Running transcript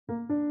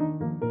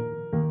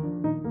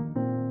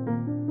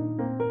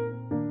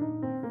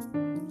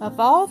Of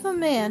all the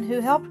men who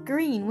helped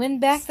Greene win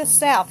back the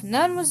South,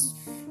 none was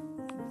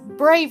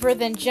braver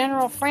than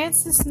General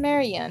Francis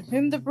Marion,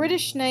 whom the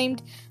British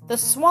named the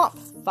Swamp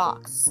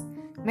Fox.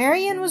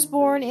 Marion was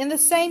born in the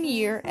same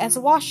year as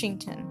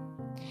Washington.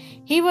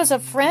 He was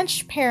of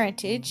French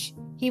parentage.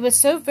 He was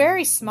so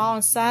very small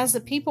in size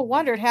that people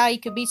wondered how he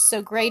could be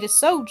so great a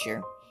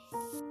soldier.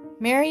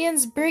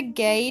 Marion's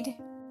brigade,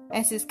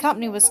 as his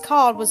company was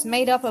called, was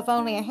made up of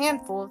only a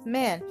handful of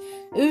men,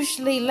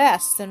 usually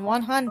less than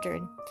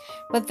 100.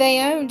 But they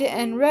owned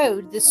and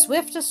rode the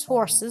swiftest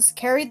horses,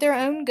 carried their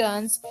own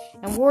guns,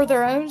 and wore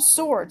their own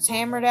swords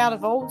hammered out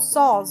of old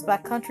saws by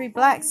country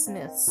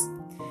blacksmiths.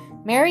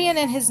 Marion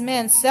and his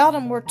men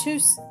seldom were two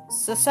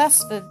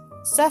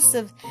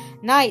successive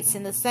nights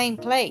in the same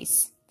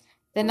place.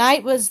 The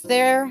night was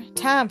their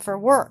time for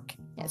work.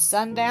 At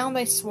sundown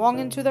they swung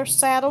into their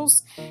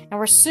saddles and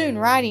were soon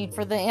riding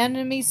for the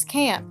enemy's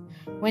camp.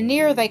 When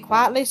near, they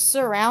quietly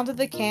surrounded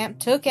the camp,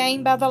 took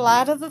aim by the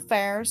light of the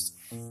flares,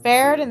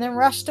 fired, and then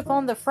rushed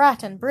upon the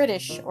frightened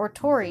British or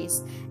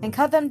Tories and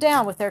cut them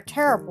down with their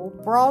terrible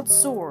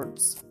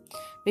broadswords.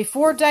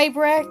 Before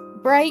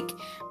daybreak,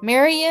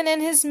 Marion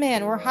and his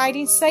men were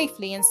hiding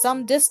safely in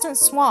some distant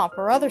swamp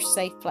or other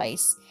safe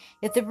place.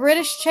 If the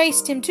British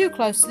chased him too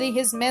closely,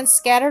 his men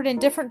scattered in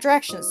different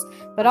directions,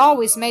 but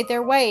always made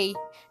their way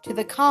to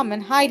the common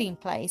hiding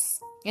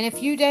place. In a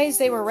few days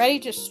they were ready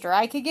to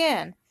strike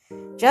again.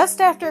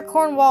 Just after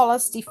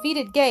Cornwallis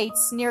defeated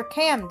Gates near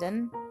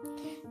Camden,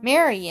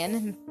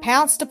 Marion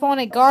pounced upon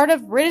a guard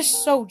of British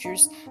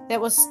soldiers that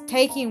was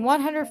taking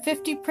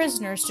 150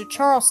 prisoners to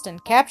Charleston,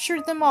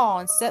 captured them all,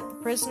 and set the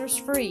prisoners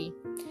free.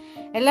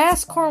 At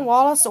last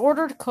Cornwallis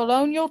ordered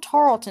Colonel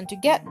Tarleton to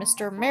get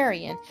Mr.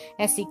 Marion,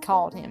 as he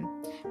called him.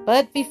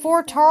 But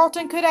before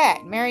Tarleton could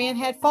act, Marion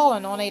had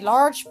fallen on a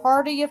large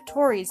party of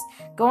Tories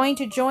going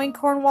to join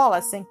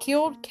Cornwallis, and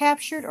killed,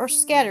 captured, or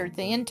scattered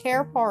the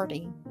entire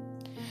party.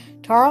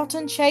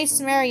 Tarleton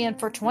chased Marion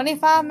for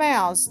 25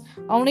 miles,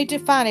 only to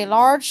find a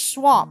large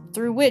swamp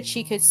through which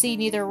he could see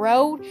neither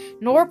road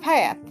nor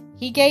path.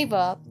 He gave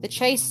up the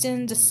chase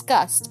in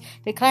disgust,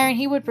 declaring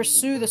he would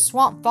pursue the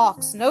Swamp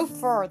Fox no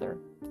further.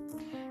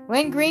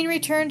 When Greene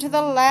returned to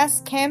the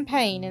last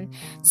campaign in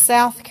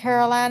South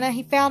Carolina,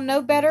 he found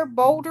no better,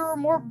 bolder, or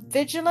more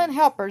vigilant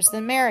helpers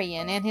than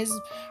Marion and his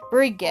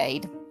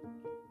brigade.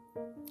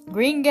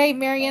 Greene gave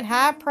Marion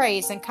high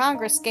praise, and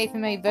Congress gave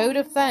him a vote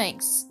of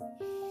thanks.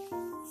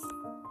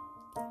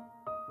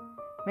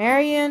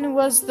 Marion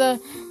was the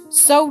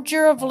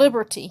soldier of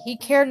liberty. He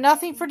cared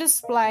nothing for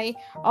display,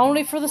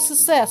 only for the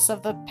success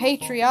of the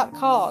patriot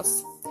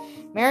cause.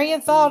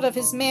 Marion thought of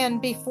his men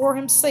before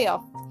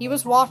himself. He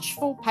was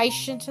watchful,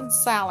 patient, and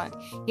silent.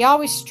 He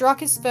always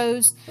struck his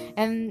foes,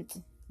 and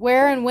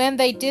where and when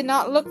they did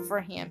not look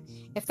for him.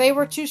 If they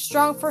were too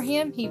strong for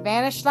him, he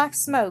vanished like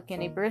smoke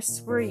in a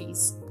brisk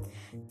breeze.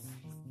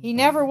 He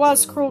never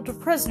was cruel to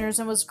prisoners,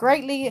 and was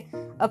greatly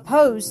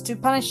opposed to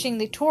punishing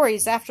the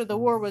Tories after the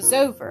war was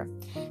over.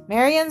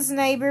 Marion's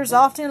neighbors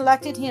often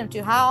elected him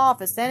to high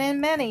office, and in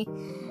many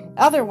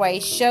other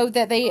ways showed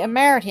that they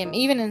admired him,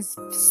 even if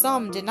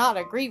some did not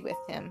agree with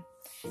him.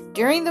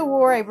 During the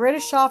war, a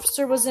British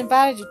officer was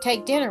invited to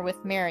take dinner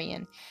with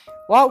Marion.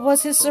 What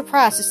was his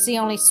surprise to see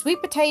only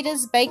sweet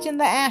potatoes baked in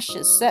the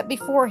ashes set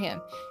before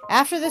him.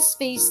 After this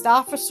feast, the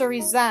officer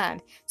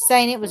resigned,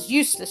 saying it was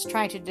useless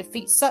trying to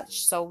defeat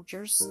such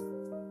soldiers.